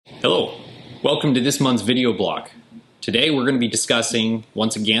Hello, welcome to this month's video blog. Today we're going to be discussing,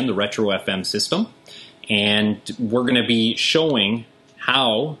 once again, the Retro FM system, and we're going to be showing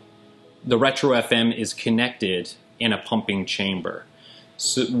how the Retro FM is connected in a pumping chamber.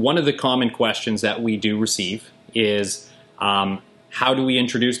 So one of the common questions that we do receive is, how do we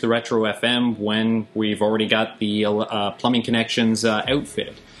introduce the Retro FM when we've already got the plumbing connections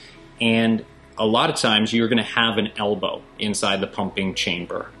outfitted? And a lot of times you're going to have an elbow inside the pumping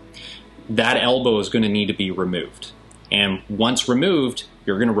chamber. That elbow is going to need to be removed. And once removed,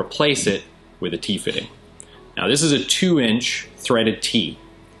 you're going to replace it with a T-fitting. Now this is a 2-inch threaded T.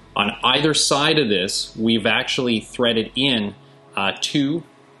 On either side of this, we've actually threaded in 2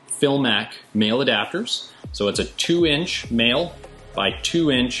 Filmac male adapters. So it's a 2-inch male by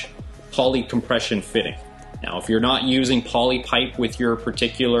 2-inch poly compression fitting. Now if you're not using poly pipe with your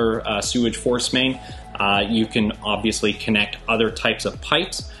particular sewage force main, you can obviously connect other types of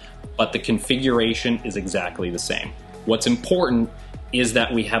pipes, but the configuration is exactly the same. What's important is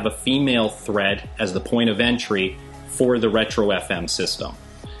that we have a female thread as the point of entry for the Retro FM system.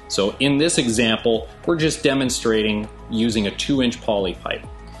 So in this example, we're just demonstrating using a 2-inch poly pipe.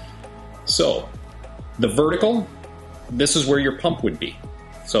 So the vertical, this is where your pump would be.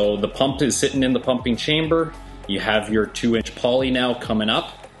 So the pump is sitting in the pumping chamber. You have your 2-inch poly now coming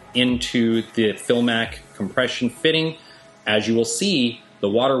up into the Filmac compression fitting. As you will see, the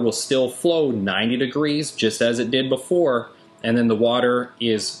water will still flow 90 degrees just as it did before, and then the water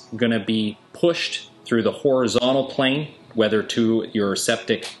is going to be pushed through the horizontal plane, whether to your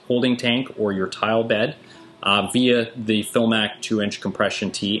septic holding tank or your tile bed, via the Filmac 2-inch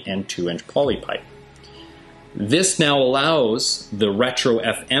compression tee and 2-inch poly pipe. This now allows the Retro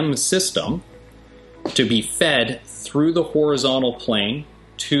FM system to be fed through the horizontal plane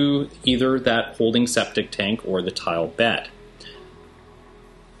to either that holding septic tank or the tile bed.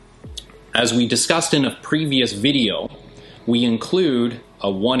 As we discussed in a previous video, we include a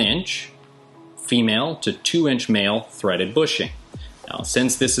 1-inch female to 2-inch male threaded bushing. Now,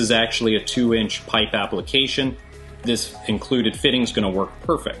 since this is actually a 2-inch pipe application, this included fitting is going to work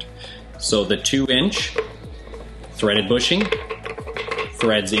perfect. So the 2-inch threaded bushing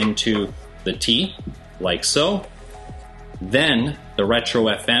threads into the T, like so. Then the Retro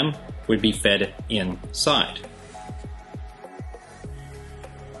FM would be fed inside.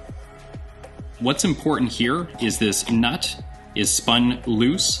 What's important here is this nut is spun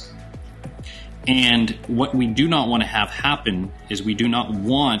loose, and what we do not want to have happen is we do not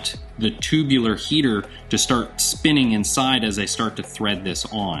want the tubular heater to start spinning inside as I start to thread this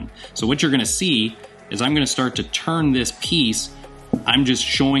on. So what you're going to see is I'm going to start to turn this piece. I'm just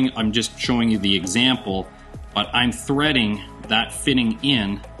showing you the example, but I'm threading that fitting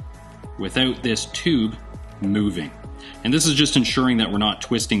in without this tube moving. And this is just ensuring that we're not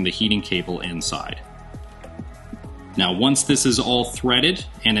twisting the heating cable inside. Now once this is all threaded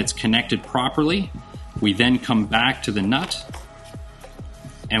and it's connected properly, we then come back to the nut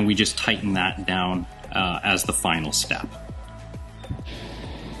and we just tighten that down as the final step.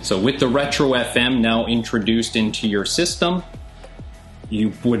 So with the Retro FM now introduced into your system,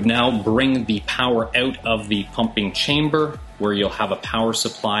 you would now bring the power out of the pumping chamber, where you'll have a power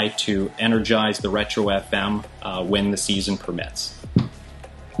supply to energize the Retro FM when the season permits.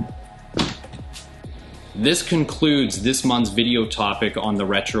 This concludes this month's video topic on the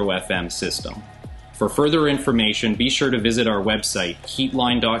Retro FM system. For further information, be sure to visit our website,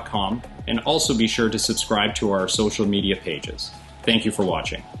 heatline.com, and also be sure to subscribe to our social media pages. Thank you for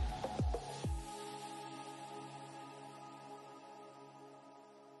watching.